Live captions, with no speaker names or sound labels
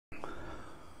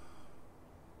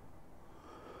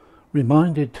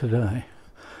reminded today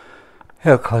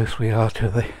how close we are to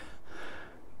the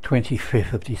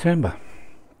 25th of December.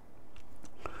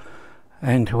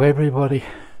 And to everybody,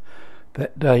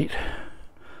 that date,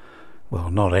 well,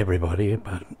 not everybody,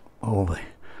 but all the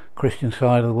Christian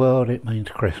side of the world, it means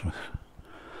Christmas.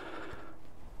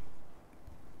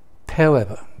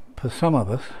 However, for some of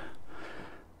us,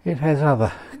 it has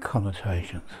other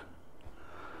connotations.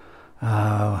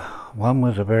 One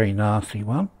was a very nasty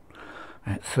one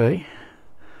at sea.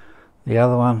 The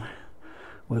other one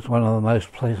was one of the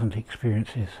most pleasant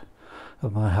experiences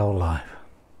of my whole life.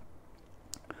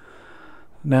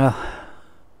 Now,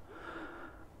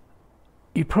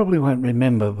 you probably won't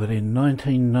remember, but in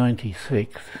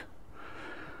 1996,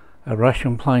 a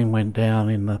Russian plane went down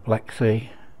in the Black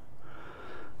Sea,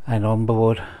 and on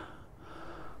board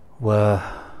were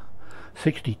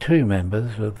 62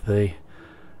 members of the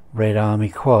Red Army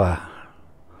Choir,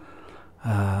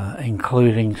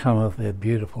 including some of their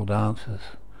beautiful dancers.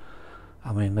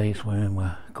 I mean, these women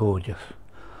were gorgeous,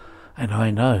 and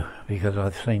I know because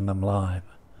I've seen them live.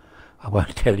 I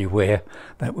won't tell you where,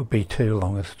 that would be too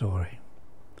long a story.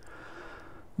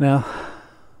 Now,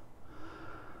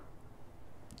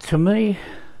 to me,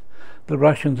 the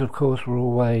Russians, of course, were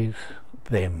always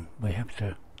them. We have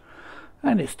to,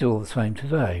 and it's still the same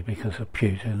today because of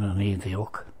Putin and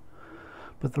Izyuk.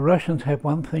 But the Russians have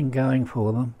one thing going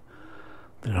for them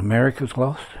that America's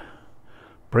lost,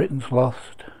 Britain's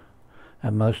lost,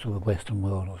 and most of the Western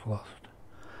world has lost.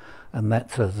 And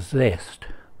that's a zest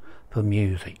for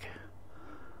music.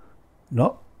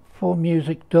 Not for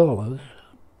music dollars,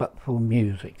 but for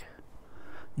music.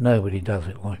 Nobody does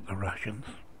it like the Russians.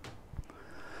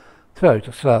 So,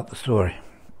 to start the story,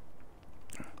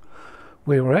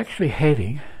 we were actually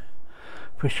heading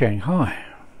for Shanghai.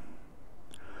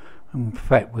 In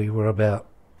fact, we were about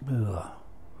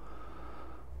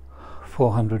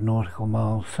 400 nautical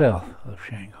miles south of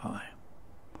Shanghai.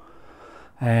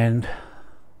 And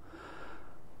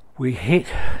we hit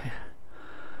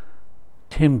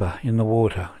timber in the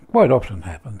water. Quite often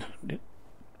happens.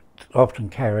 It's often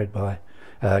carried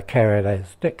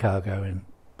as deck cargo in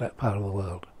that part of the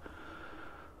world.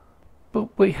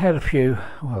 But we had two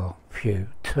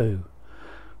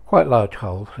quite large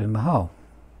holes in the hull.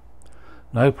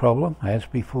 No problem, as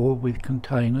before with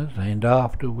containers and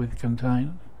after with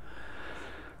containers.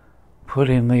 Put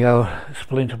in the old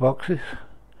splinter boxes,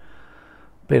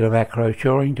 bit of acro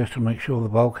shoring just to make sure the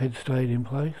bulkhead stayed in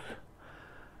place.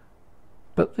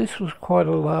 But this was quite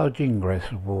a large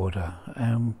ingress of water.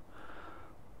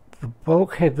 The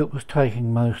bulkhead that was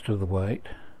taking most of the weight,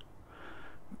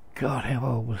 God, how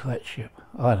old was that ship?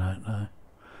 I don't know.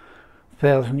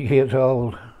 1,000 years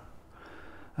old.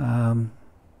 And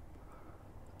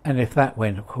if that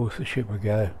went, of course, the ship would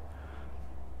go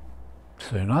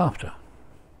soon after.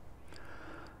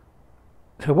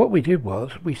 So what we did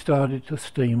was we started to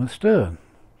steam astern.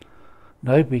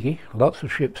 No biggie, lots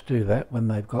of ships do that when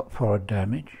they've got forward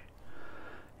damage.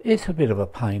 It's a bit of a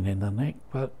pain in the neck,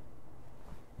 but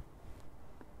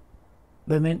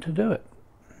they're meant to do it.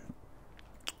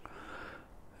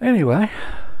 Anyway,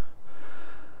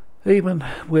 even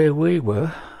where we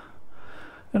were,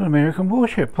 an American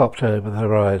warship popped over the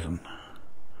horizon,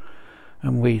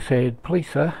 and we said, "Please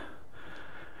sir,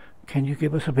 can you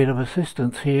give us a bit of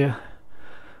assistance here?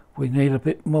 We need a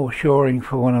bit more shoring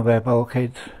for one of our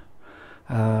bulkheads.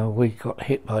 We got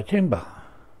hit by timber."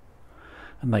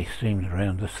 And they steamed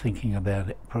around us thinking about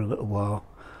it for a little while,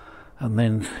 and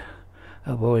then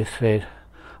a voice said,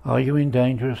 "Are you in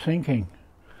danger of sinking?"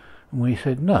 And we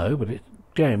said no, but it's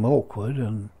damn awkward,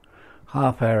 and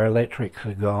half our electrics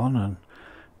are gone, and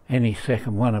any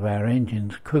second one of our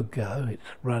engines could go. It's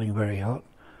running very hot.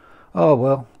 "Oh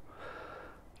well,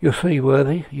 you're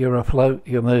seaworthy, you're afloat,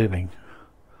 you're moving."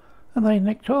 And they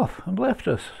nicked off and left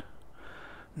us.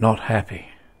 Not happy.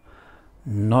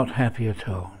 Not happy at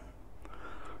all.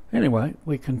 Anyway,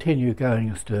 we continue going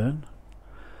astern,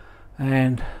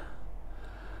 and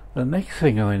the next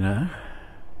thing I know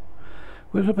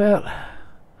was about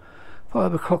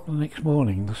 5 o'clock the next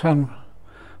morning. The sun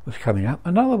was coming up.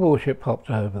 Another warship popped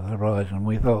over the horizon.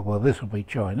 We thought, well, this will be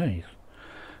Chinese.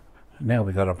 Now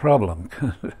we got a problem.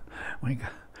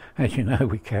 As you know,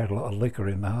 we carried a lot of liquor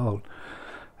in the hold.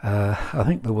 I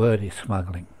think the word is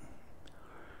smuggling.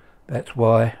 That's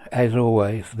why, as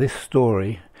always, this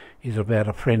story is about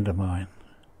a friend of mine,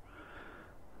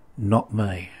 not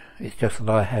me. It's just that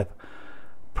I have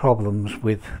problems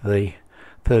with the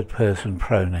third person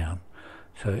pronoun,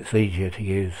 so it's easier to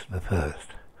use the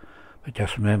first. But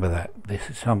just remember that this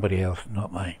is somebody else,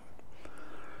 not me.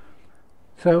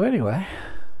 So anyway,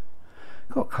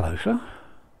 got closer,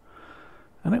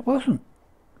 and it wasn't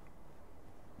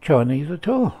Chinese at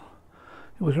all.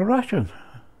 It was a Russian,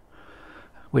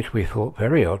 which we thought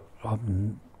very odd. I've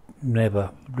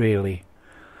never really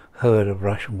heard of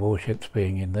Russian warships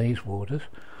being in these waters,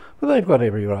 but they've got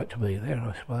every right to be there,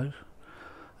 I suppose.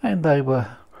 And they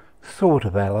were sort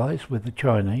of allies with the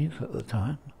Chinese at the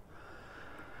time.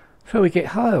 So we get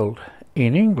hailed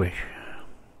in English.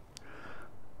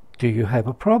 Do you have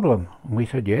a problem? And we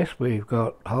said, yes, we've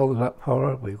got holes up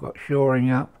forward, we've got shoring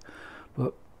up,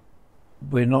 but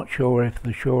we're not sure if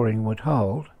the shoring would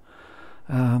hold,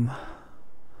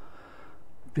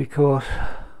 because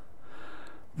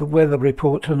the weather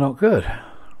reports are not good.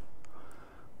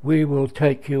 We will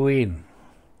take you in.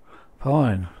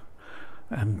 Fine.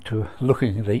 And to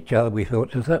looking at each other, we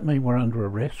thought, does that mean we're under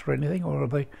arrest or anything, or are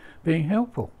they being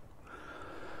helpful?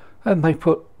 And they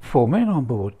put 4 men on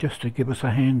board just to give us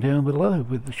a hand down below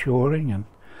with the shoring, and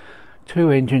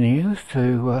 2 engineers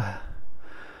to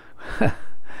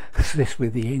assist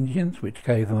with the engines, which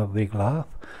gave them a big laugh.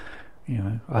 You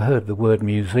know, I heard the word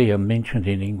museum mentioned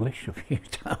in English a few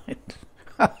times.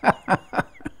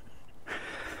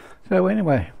 So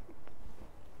anyway,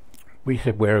 we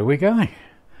said, where are we going?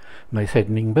 And they said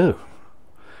Ningbo,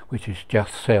 which is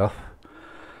just south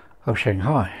of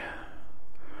Shanghai.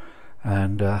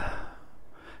 And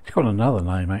it's got another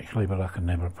name actually, but I can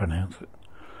never pronounce it.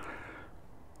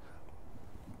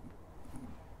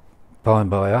 Fine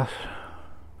by us.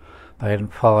 They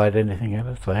hadn't fired anything at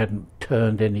us. They hadn't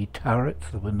turned any turrets.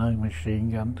 There were no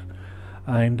machine guns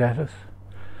aimed at us.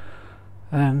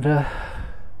 And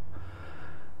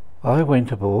I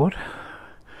went aboard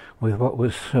with what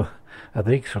was a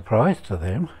big surprise to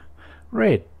them,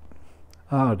 red.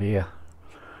 Oh dear,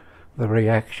 the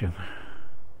reaction.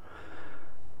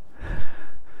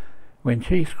 When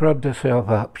she scrubbed herself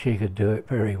up, she could do it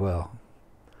very well.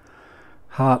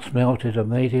 Hearts melted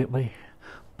immediately,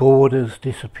 borders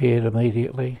disappeared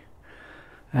immediately,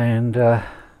 and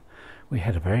we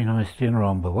had a very nice dinner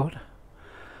on board.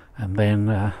 And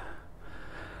then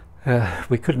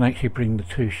we couldn't actually bring the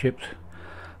 2 ships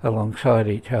alongside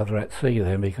each other at sea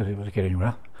then because it was getting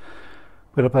rough,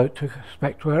 but a boat took us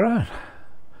back to our own,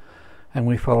 and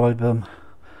we followed them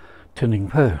to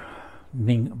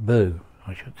Ningbo,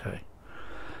 I should say.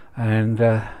 And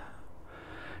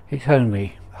it's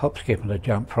only hop, skip and a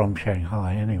jump from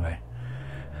Shanghai anyway,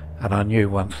 and I knew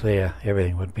once there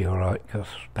everything would be alright, because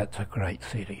that's a great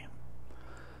city.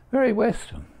 Very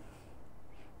Western,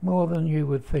 more than you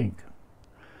would think.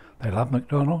 They love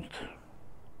McDonald's.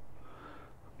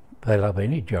 They love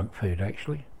any junk food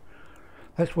actually.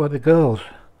 That's why the girls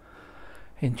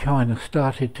in China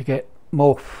started to get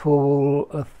more full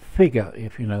of figure,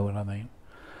 if you know what I mean,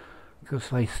 because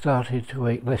they started to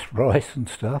eat less rice and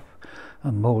stuff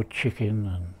and more chicken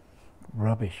and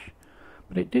rubbish.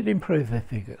 But it did improve their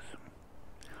figures.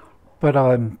 But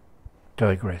I'm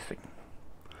digressing.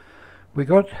 We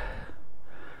got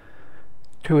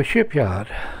to a shipyard,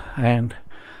 and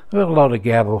there was a lot of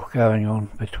gabble going on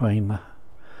between the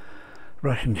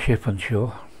Russian ship and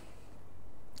shore,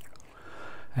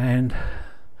 and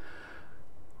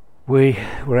we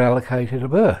were allocated a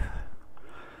berth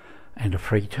and a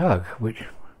free tug, which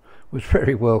was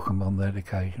very welcome on that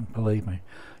occasion, believe me.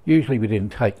 Usually we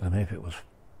didn't take them if it was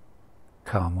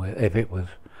calm weather. If it was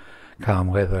calm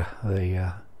weather,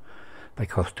 they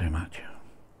cost too much.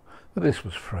 But this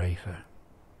was free, so.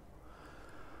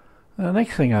 The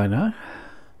next thing I know,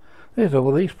 there's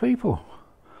all these people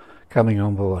coming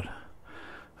on board,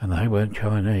 and they weren't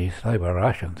Chinese, they were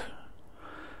Russians,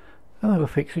 and they were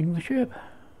fixing the ship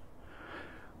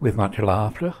with much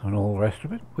laughter and all the rest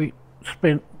of it. We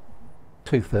spent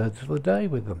 2/3 of the day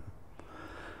with them,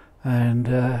 and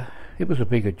it was a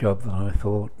bigger job than I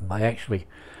thought. And they actually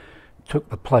took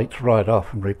the plates right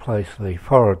off and replaced the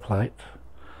forward plates,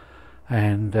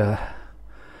 and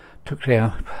took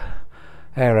down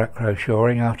our acro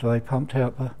shoring after they pumped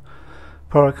out the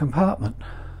forward compartment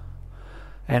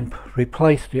and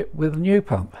replaced it with a new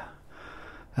pump.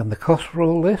 And the cost for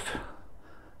all this?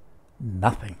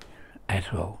 Nothing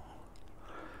at all.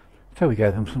 So we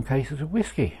gave them some cases of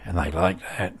whiskey, and they liked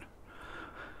that.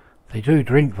 They do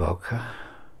drink vodka,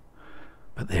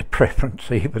 but their preference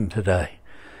even today,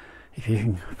 if you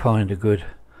can find a good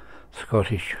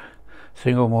Scottish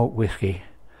single malt whiskey,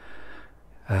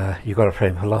 you've got a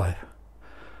friend for life.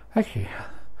 Actually,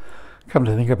 come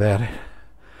to think about it,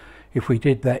 if we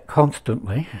did that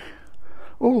constantly,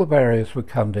 all the barriers would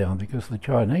come down, because the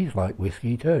Chinese like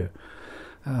whiskey too.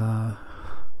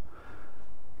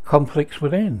 Conflicts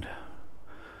would end.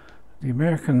 The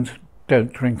Americans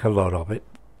don't drink a lot of it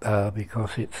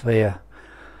because it's their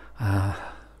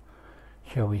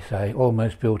shall we say,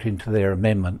 almost built into their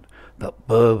amendment that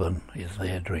bourbon is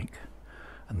their drink,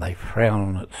 and they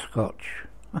frown at Scotch.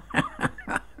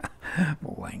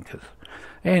 Wankers.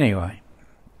 Anyway,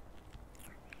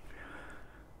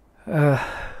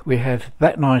 we had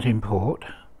that night in port,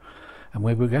 and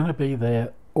we were going to be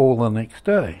there all the next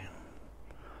day.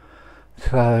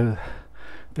 So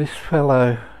this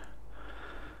fellow,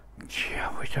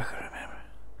 I wish I could remember.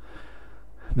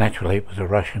 Naturally, it was a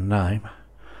Russian name,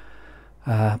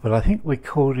 but I think we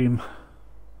called him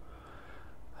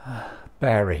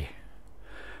Barry,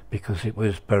 because it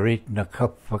was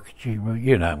Baritnikov,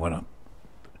 you know what I'm.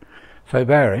 So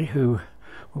Barry, who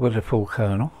was a full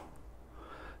colonel,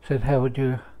 said, "How would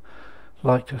you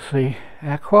like to see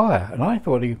our choir?" And I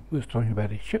thought he was talking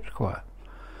about his ship's choir,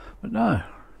 but no,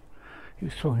 he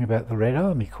was talking about the Red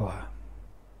Army choir.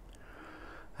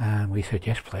 And we said,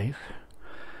 "Yes, please."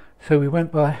 So we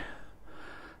went by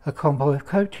a convoy of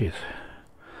coaches.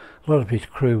 A lot of his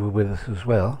crew were with us as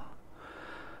well,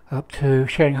 up to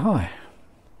Shanghai,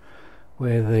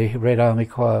 where the Red Army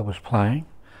choir was playing,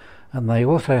 and they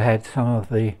also had some of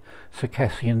the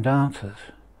Circassian Dancers,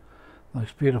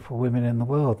 most beautiful women in the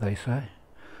world, they say.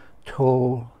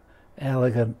 Tall,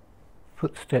 elegant,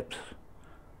 footsteps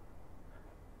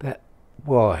that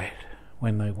wide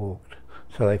when they walked,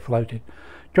 so they floated.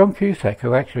 John Cusack,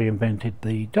 who actually invented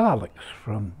the Daleks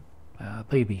from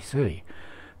BBC,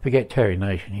 forget Terry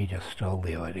Nation, he just stole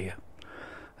the idea.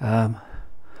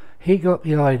 He got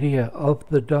the idea of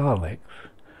the Daleks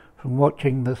from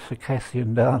watching the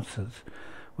Circassian Dancers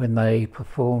when they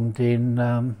performed in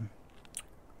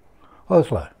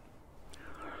Oslo.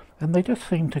 And they just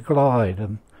seem to glide,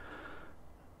 and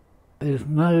there's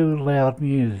no loud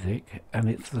music, and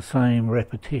it's the same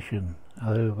repetition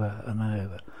over and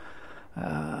over.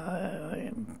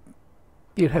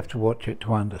 You'd have to watch it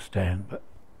to understand, but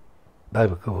they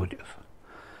were gorgeous.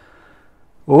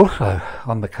 Also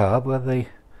on the card were the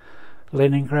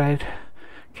Leningrad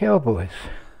Cowboys.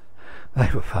 They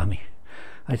were funny.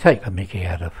 They take the mickey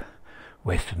out of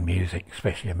Western music,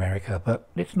 especially America, but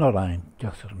it's not aimed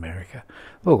just at America.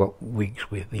 They've all got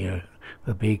wigs with, the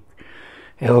big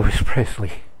Elvis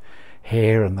Presley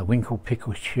hair and the winkle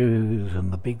pickle shoes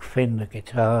and the big Fender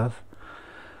guitars.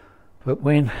 But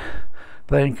when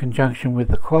they, in conjunction with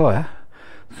the choir,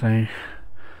 saying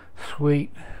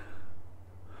 "Sweet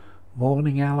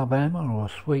Morning Alabama" or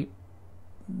 "Sweet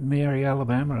Mary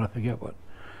Alabama," I forget what.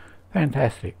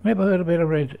 Fantastic. Never heard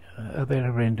a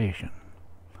better rendition.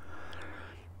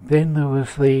 Then there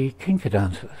was the Kalinca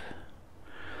Dancers,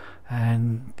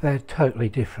 and they're totally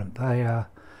different. They are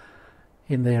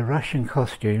in their Russian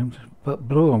costumes, but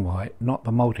blue and white, not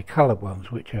the multicoloured ones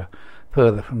which are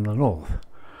further from the north.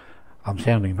 I'm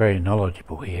sounding very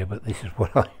knowledgeable here, but this is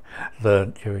what I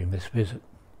learnt during this visit.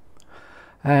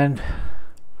 And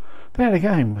that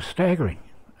again was staggering,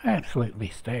 absolutely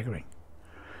staggering.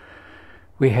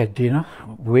 We had dinner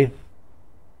with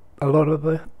a lot of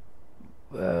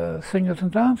the singers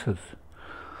and dancers,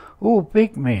 all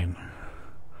big men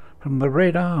from the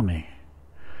Red Army,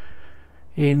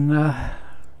 in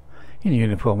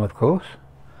uniform, of course,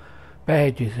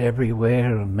 badges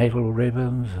everywhere and medal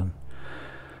ribbons, and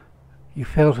you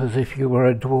felt as if you were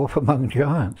a dwarf among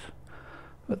giants.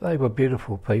 But they were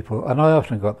beautiful people, and I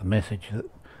often got the message that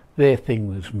their thing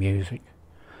was music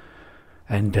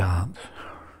and dance,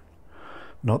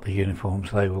 not the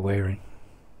uniforms they were wearing.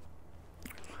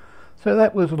 So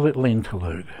that was a little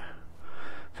interlude.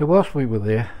 So whilst we were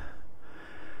there,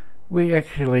 we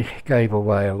actually gave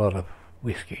away a lot of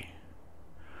whiskey.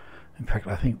 In fact,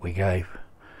 I think we gave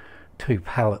 2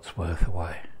 pallets worth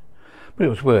away. But it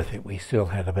was worth it. We still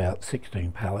had about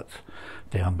 16 pallets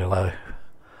down below,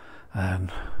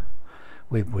 and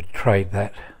we would trade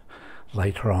that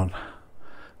later on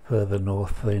further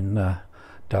north in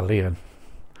Dalian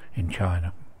in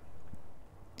China.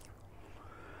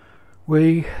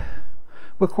 We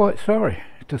were quite sorry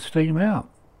to steam out,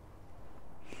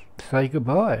 say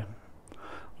goodbye.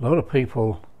 A lot of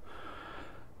people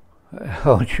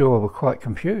on shore were quite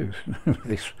confused.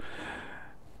 This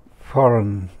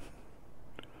foreign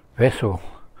vessel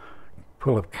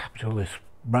full of capitalists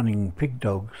running pig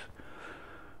dogs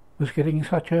was getting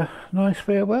such a nice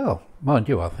farewell. Mind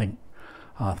you, I think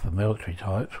half the military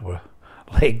types were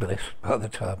legless by the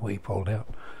time we pulled out.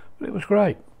 But it was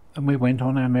great, and we went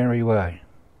on our merry way.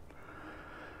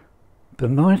 The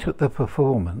night at the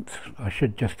performance, I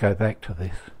should just go back to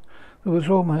this, there was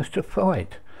almost a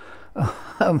fight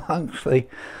amongst the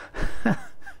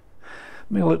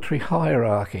military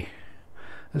hierarchy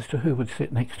as to who would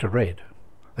sit next to Red.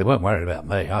 They weren't worried about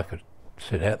me. I could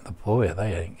sit out in the foyer, they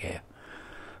didn't care.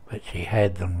 but she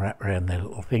had them wrapped around their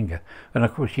little finger. And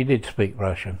of course she did speak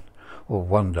Russian, or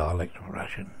one dialect of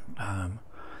Russian,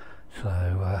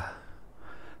 so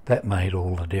that made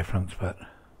all the difference, but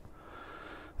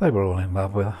they were all in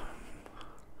love with her.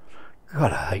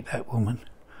 God, I hate that woman.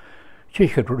 She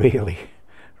could really,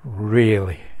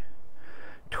 really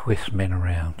twist men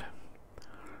around.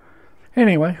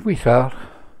 Anyway, we sailed,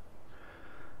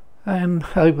 and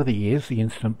over the years the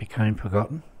incident became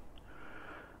forgotten,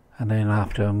 and then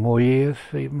after more years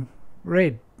even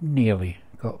Red nearly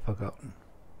got forgotten.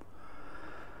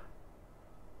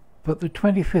 But the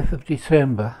 25th of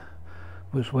December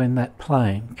was when that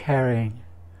plane carrying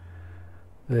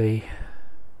a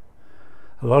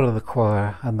lot of the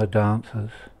choir and the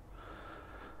dancers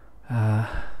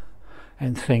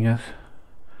and singers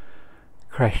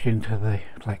crashed into the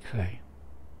Black Sea.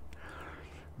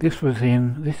 This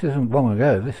isn't long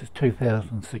ago, this is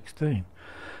 2016.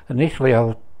 Initially I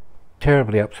was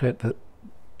terribly upset that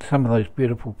some of those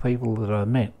beautiful people that I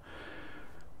met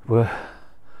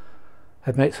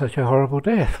had met such a horrible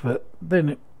death, but then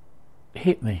it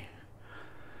hit me.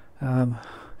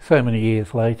 So many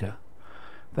years later,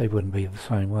 they wouldn't be the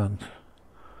same ones.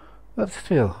 But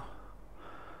still,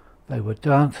 they were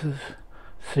dancers,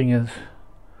 singers,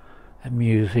 and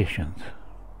musicians.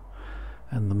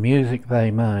 And the music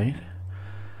they made,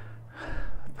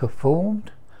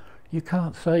 performed, you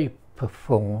can't say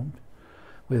performed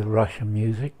with Russian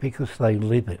music because they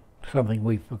live it, something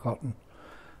we've forgotten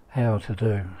how to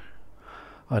do.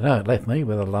 I know it left me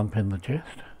with a lump in the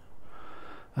chest,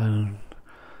 and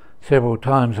several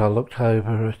times I looked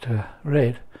over at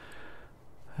Red,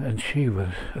 and she was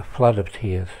a flood of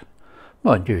tears.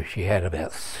 Mind you, she had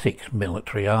about 6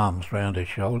 military arms round her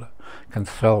shoulder,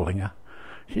 consoling her.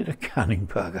 She's a cunning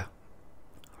bugger.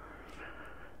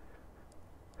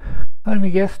 Only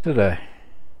yesterday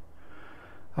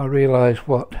I realised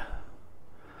what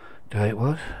day it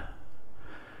was.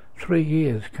 3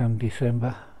 years come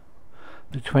December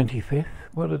the 25th.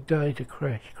 What a day to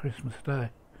crash Christmas Day.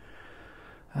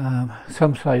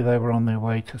 Some say they were on their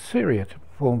way to Syria to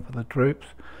perform for the troops.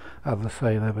 Others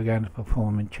say they were going to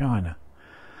perform in China.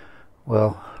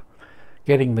 Well,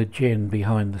 getting the gen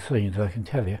behind the scenes, I can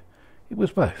tell you, it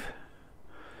was both.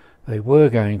 They were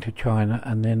going to China,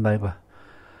 and then they were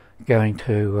going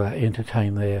to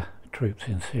entertain their troops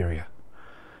in Syria.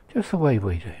 Just the way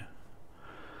we do.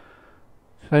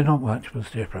 So not much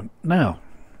was different. Now,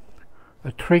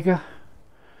 a trigger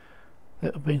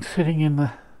that had been sitting in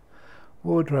the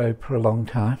wardrobe for a long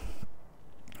time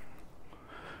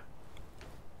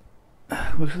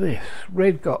was this.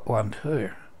 Red got one too.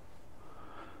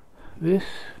 This,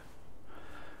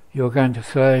 you're going to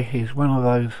say, is one of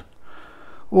those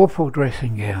awful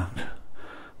dressing gowns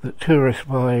that tourists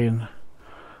buy in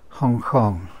Hong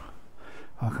Kong.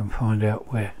 I can find out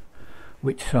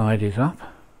which side is up.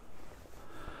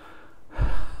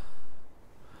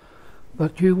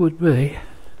 But you would be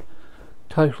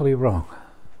totally wrong.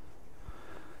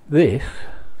 This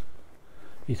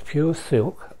is pure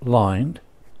silk, lined,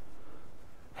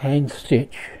 hand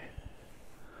stitch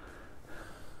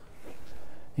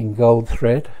in gold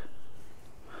thread,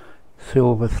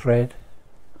 silver thread,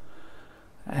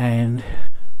 and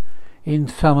in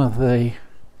some of the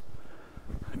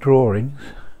drawings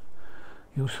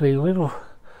you'll see little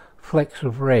flecks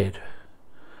of red,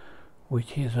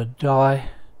 which is a dye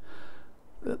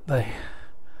that they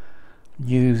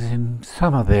use in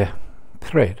some of their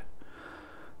thread.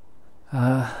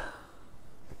 God,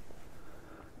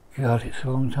 it's a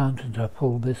long time since I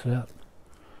pulled this out.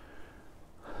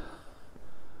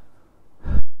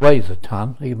 Weighs a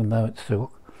ton, even though it's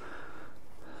silk.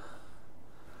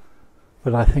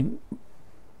 But I think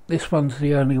this one's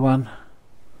the only one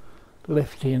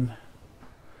left in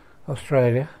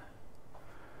Australia.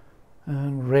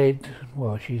 And Red,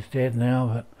 well, she's dead now,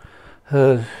 but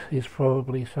hers is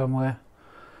probably somewhere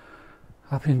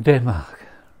up in Denmark.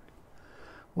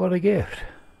 What a gift.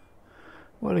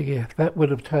 What a gift. That would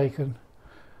have taken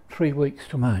 3 weeks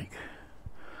to make.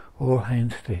 All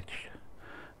hand stitched.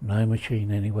 No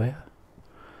machine anywhere.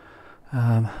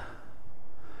 And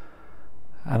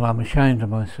I'm ashamed of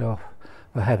myself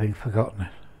for having forgotten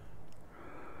it.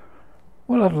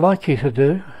 What I'd like you to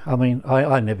do, I mean,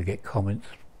 I never get comments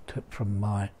from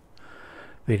my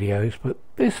videos, but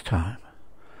this time,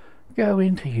 go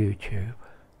into YouTube,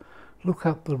 look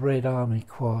up the Red Army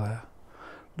Choir,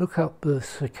 look up the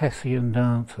Circassian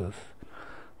Dancers,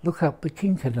 look up the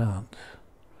Kalinca dance,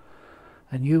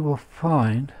 and you will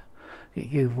find that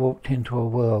you've walked into a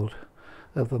world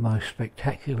of the most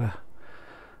spectacular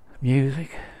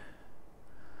music.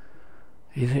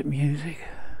 Is it music?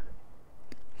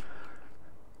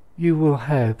 you will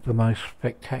have the most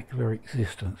spectacular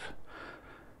existence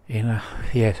in a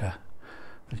theatre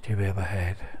that you've ever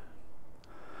had.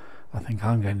 I think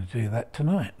I'm going to do that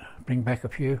tonight. Bring back a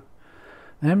few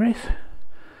memories,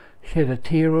 shed a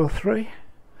tear or three.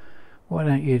 Why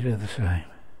don't you do the same?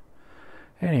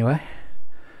 Anyway,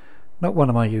 not one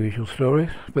of my usual stories,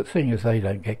 but seeing as they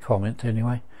don't get comments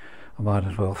anyway, I might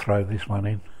as well throw this one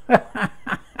in.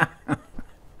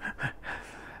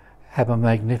 Have a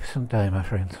magnificent day, my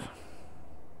friends.